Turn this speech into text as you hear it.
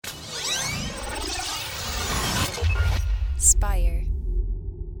Spire.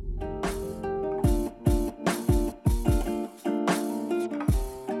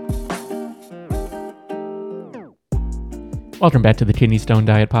 Welcome back to the Kidney Stone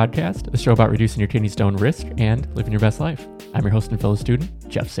Diet Podcast, a show about reducing your kidney stone risk and living your best life. I'm your host and fellow student,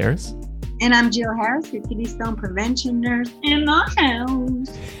 Jeff Saris. And I'm Jill Harris, your kidney stone prevention nurse in the house.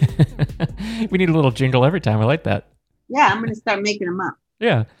 We need a little jingle every time. I like that. Yeah, I'm going to start making them up.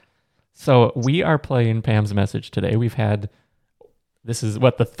 Yeah. So we are playing Pam's Message today. This is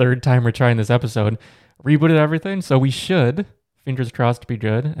the third time we're trying this episode. Rebooted everything, so we should, fingers crossed, be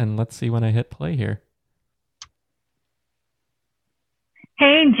good. And let's see when I hit play here.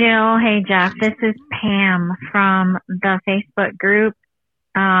 Hey, Jill. Hey, Jeff. This is Pam from the Facebook group.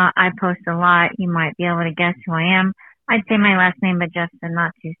 I post a lot. You might be able to guess who I am. I'd say my last name, but Justin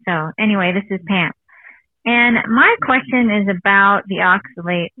not to. So anyway, this is Pam. And my question is about the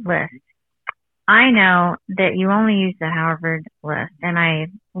oxalate list. I know that you only use the Harvard list, and I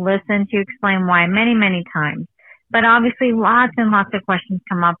listened to explain why many, many times. But obviously lots and lots of questions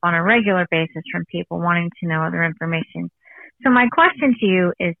come up on a regular basis from people wanting to know other information. So my question to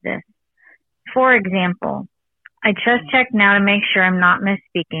you is this. For example, I just checked now to make sure I'm not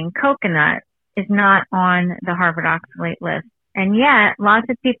misspeaking. Coconut is not on the Harvard oxalate list. And yet, lots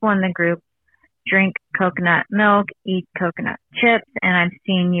of people in the group drink coconut milk, eat coconut chips, and I've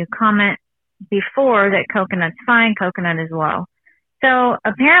seen you comment before that coconut's fine, coconut is low. So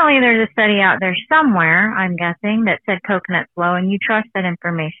apparently there's a study out there somewhere, I'm guessing, that said coconut's low, and you trust that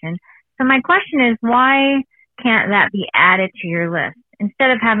information. So my question is, why can't that be added to your list? Instead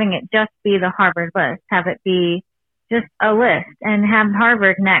of having it just be the Harvard list, have it be just a list and have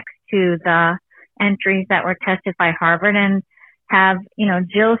Harvard next to the entries that were tested by Harvard, and have,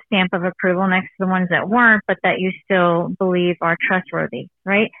 Jill's stamp of approval next to the ones that weren't, but that you still believe are trustworthy,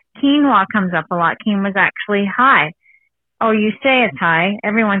 right? Quinoa comes up a lot. Quinoa was actually high. Oh, you say it's high.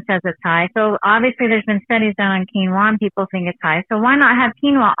 Everyone says it's high. So obviously there's been studies done on quinoa and people think it's high. So why not have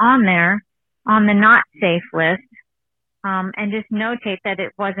quinoa on there on the not safe list, and just notate that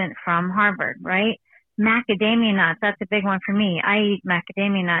it wasn't from Harvard, right? Macadamia nuts, that's a big one for me. I eat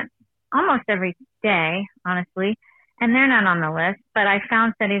macadamia nuts almost every day, honestly, and they're not on the list, but I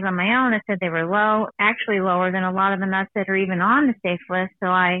found studies on my own that said they were low, actually lower than a lot of the nuts that are even on the safe list, so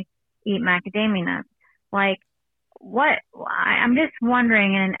I eat macadamia nuts. I'm just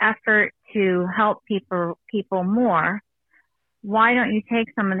wondering, in an effort to help people more, why don't you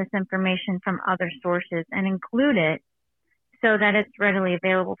take some of this information from other sources and include it so that it's readily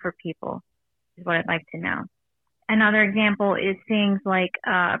available for people, is what I'd like to know. Another example is things like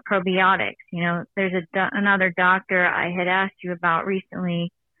probiotics. There's another doctor I had asked you about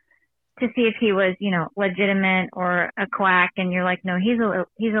recently to see if he was, legitimate or a quack, and you're like, no, he's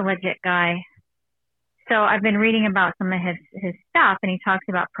a legit guy. So I've been reading about some of his stuff, and he talks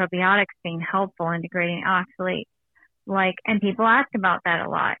about probiotics being helpful in degrading oxalate. And people ask about that a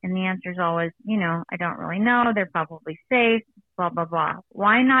lot, and the answer is always, I don't really know, they're probably safe, blah, blah, blah.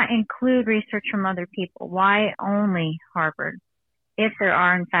 Why not include research from other people? Why only Harvard, if there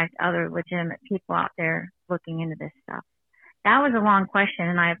are, in fact, other legitimate people out there looking into this stuff? That was a long question,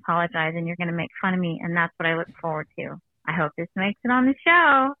 and I apologize, and you're going to make fun of me, and that's what I look forward to. I hope this makes it on the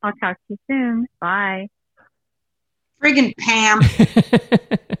show. I'll talk to you soon. Bye. Friggin' Pam.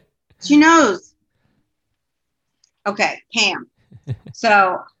 She knows. Okay, Pam.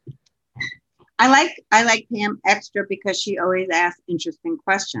 So I like Pam extra because she always asks interesting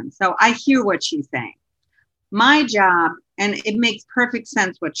questions. So I hear what she's saying. My job, and it makes perfect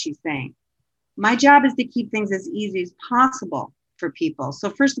sense what she's saying. My job is to keep things as easy as possible for people. So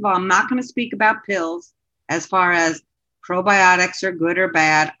first of all, I'm not going to speak about pills as far as probiotics are good or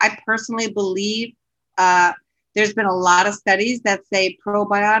bad. I personally believe there's been a lot of studies that say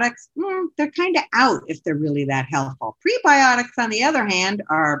probiotics, they're kind of out if they're really that helpful. Prebiotics, on the other hand,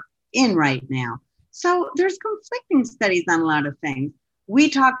 are in right now. So there's conflicting studies on a lot of things. We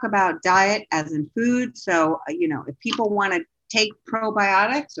talk about diet as in food. So, if people want to take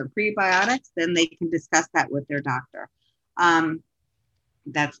probiotics or prebiotics, then they can discuss that with their doctor.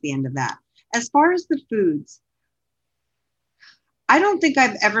 That's the end of that. As far as the foods, I don't think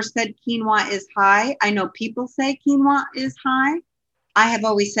I've ever said quinoa is high. I know people say quinoa is high. I have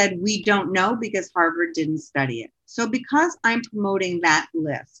always said we don't know because Harvard didn't study it. So because I'm promoting that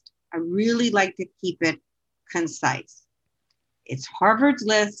list, I really like to keep it concise. It's Harvard's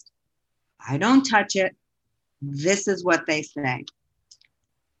list. I don't touch it. This is what they say.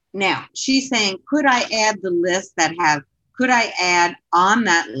 Now, she's saying, could I add on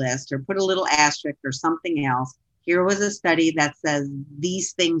that list or put a little asterisk or something else? Here was a study that says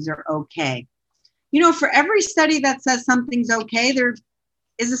these things are okay. For every study that says something's okay, there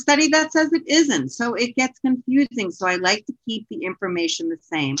is a study that says it isn't. So it gets confusing. So I like to keep the information the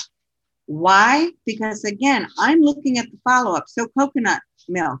same. Why? Because again, I'm looking at the follow-up. So coconut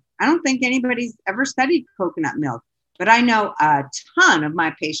milk. I don't think anybody's ever studied coconut milk, but I know a ton of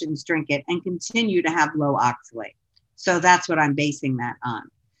my patients drink it and continue to have low oxalate. So that's what I'm basing that on.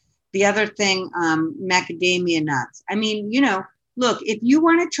 The other thing, macadamia nuts. I mean, look, if you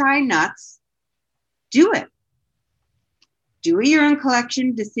want to try nuts, do it. Do a urine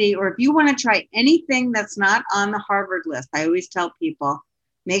collection to see, or if you want to try anything that's not on the Harvard list, I always tell people,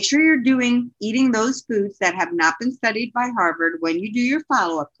 make sure you're eating those foods that have not been studied by Harvard. When you do your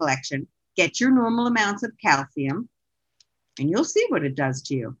follow-up collection, get your normal amounts of calcium, and you'll see what it does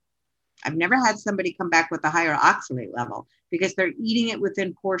to you. I've never had somebody come back with a higher oxalate level because they're eating it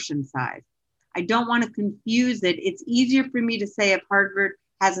within portion size. I don't want to confuse it. It's easier for me to say if Harvard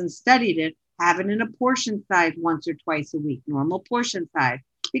hasn't studied it, have it in a portion size once or twice a week, normal portion size,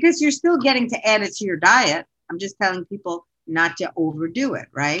 because you're still getting to add it to your diet. I'm just telling people not to overdo it,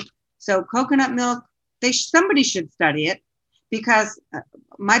 right? So coconut milk, somebody should study it because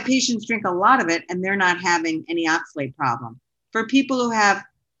my patients drink a lot of it and they're not having any oxalate problem. For people who have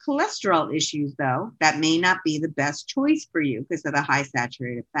cholesterol issues, though, that may not be the best choice for you because of the high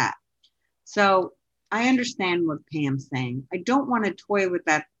saturated fat. So I understand what Pam's saying. I don't want to toy with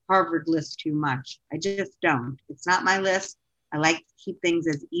that Harvard list too much. I just don't. It's not my list. I like to keep things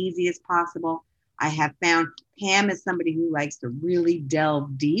as easy as possible. I have found Pam is somebody who likes to really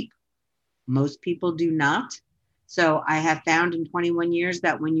delve deep. Most people do not. So I have found in 21 years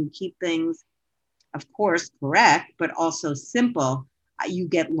that when you keep things, of course, correct, but also simple, you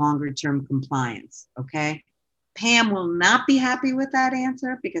get longer term compliance. Okay. Pam will not be happy with that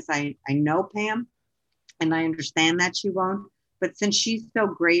answer because I know Pam and I understand that she won't. But since she's so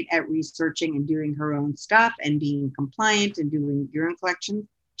great at researching and doing her own stuff and being compliant and doing urine collections,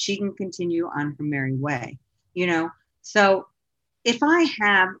 she can continue on her merry way, So if I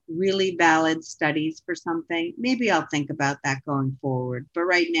have really valid studies for something, maybe I'll think about that going forward. But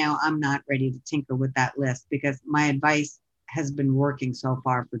right now, I'm not ready to tinker with that list because my advice has been working so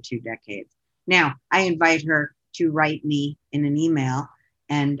far for 2 decades. Now, I invite her to write me in an email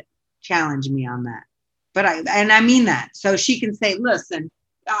and challenge me on that. But I mean that. So she can say, listen,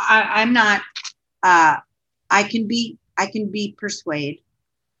 I'm not, I can be persuaded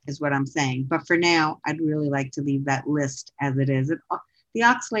is what I'm saying. But for now, I'd really like to leave that list as it is. The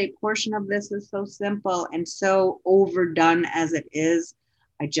oxalate portion of this is so simple and so overdone as it is.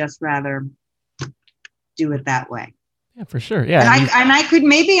 I just rather do it that way. Yeah, for sure. Yeah. And I could,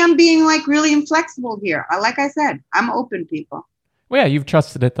 maybe I'm being like really inflexible here. Like I said, I'm open, people. Well, yeah, you've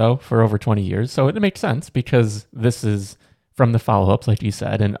trusted it, though, for over 20 years. So it makes sense because this is from the follow-ups, like you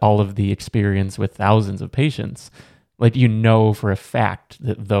said, and all of the experience with thousands of patients. Like, for a fact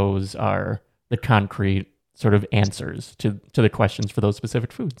that those are the concrete sort of answers to the questions for those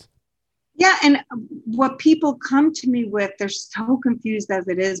specific foods. Yeah, and what people come to me with, they're so confused as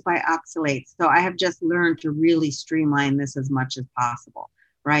it is by oxalates. So I have just learned to really streamline this as much as possible,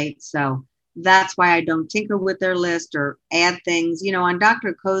 right? So that's why I don't tinker with their list or add things. On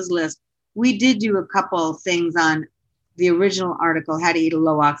Dr. Koh's list, we did do a couple things on the original article, How to Eat a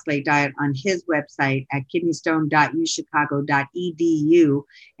Low Oxalate Diet, on his website at kidneystone.uchicago.edu.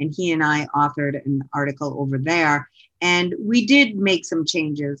 And he and I authored an article over there. And we did make some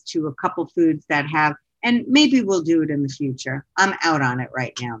changes to a couple foods that have, and maybe we'll do it in the future. I'm out on it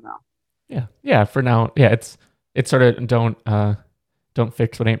right now, though. Yeah. Yeah. For now. Yeah. It's sort of don't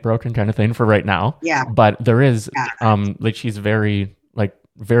fix what ain't broken kind of thing for right now. Yeah. But there is, like she's very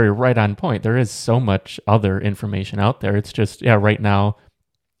right on point. There is so much other information out there. It's just, right now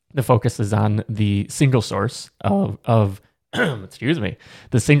the focus is on the single source of the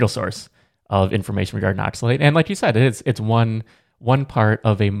single source of information regarding oxalate. And like you said, it's one part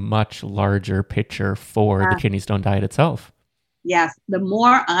of a much larger picture for the kidney stone diet itself. Yes. The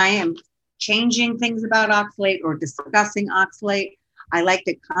more I am changing things about oxalate or discussing oxalate, I like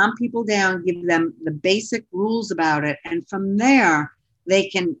to calm people down, give them the basic rules about it. And from there, they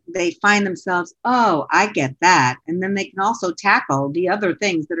find themselves, oh, I get that. And then they can also tackle the other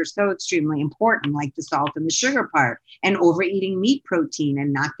things that are so extremely important, like the salt and the sugar part, and overeating meat protein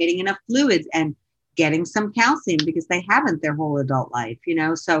and not getting enough fluids and getting some calcium because they haven't their whole adult life,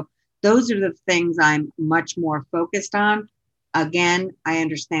 So those are the things I'm much more focused on. Again, I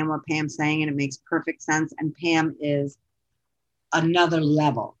understand what Pam's saying and it makes perfect sense. And Pam is another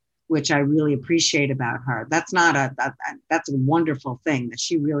level, which I really appreciate about her. That's a wonderful thing that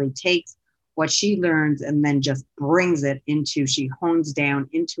she really takes what she learns and then just brings it she hones down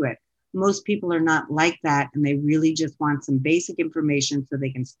into it. most people are not like that, and they really just want some basic information so they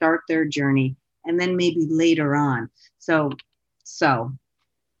can start their journey, and then maybe later on. So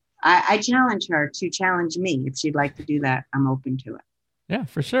I challenge her to challenge me. If she'd like to do that, I'm open to it. Yeah,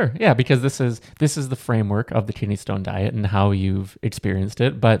 for sure. Yeah, because this is the framework of the kidney stone diet and how you've experienced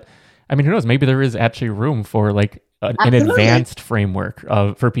it. But I mean, who knows? Maybe there is actually room for like an advanced framework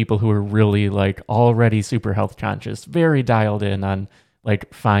for people who are really like already super health conscious, very dialed in on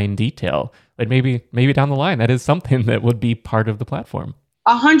like fine detail. Like maybe down the line, that is something that would be part of the platform.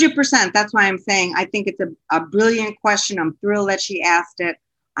 100%. That's why I'm saying I think it's a brilliant question. I'm thrilled that she asked it.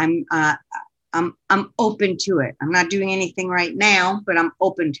 I'm open to it. I'm not doing anything right now, but I'm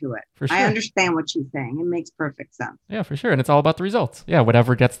open to it. For sure. I understand what she's saying. It makes perfect sense. Yeah, for sure. And it's all about the results. Yeah,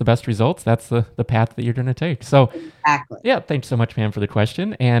 whatever gets the best results, that's the path that you're going to take. So, exactly. Yeah, thanks so much, Pam, for the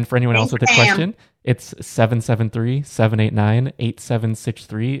question. And for anyone else with a question, it's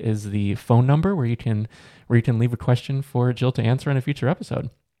 773-789-8763 is the phone number where you can leave a question for Jill to answer in a future episode.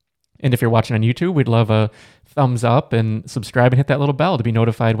 And if you're watching on YouTube, we'd love a thumbs up and subscribe and hit that little bell to be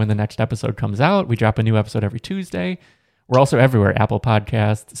notified when the next episode comes out. We drop a new episode every Tuesday. We're also everywhere, Apple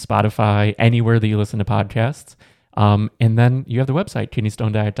Podcasts, Spotify, anywhere that you listen to podcasts. And then you have the website,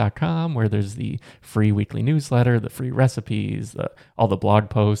 kidneystonediet.com, where there's the free weekly newsletter, the free recipes, all the blog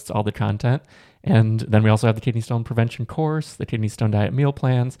posts, all the content. And then we also have the kidney stone prevention course, the kidney stone diet meal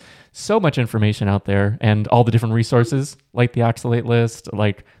plans, so much information out there, and all the different resources like the oxalate list,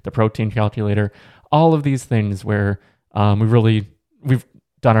 like the protein calculator, all of these things where we've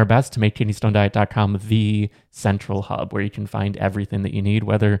done our best to make kidneystonediet.com the central hub where you can find everything that you need,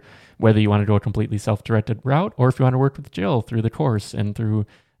 whether you want to go a completely self-directed route or if you want to work with Jill through the course and through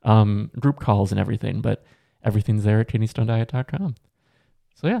group calls and everything. But everything's there at kidneystonediet.com.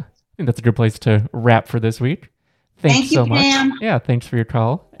 So yeah. I think that's a good place to wrap for this week. Thanks so much. Pam. Yeah, thanks for your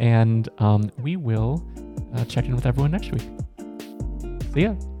call. And we will check in with everyone next week. See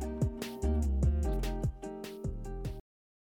ya.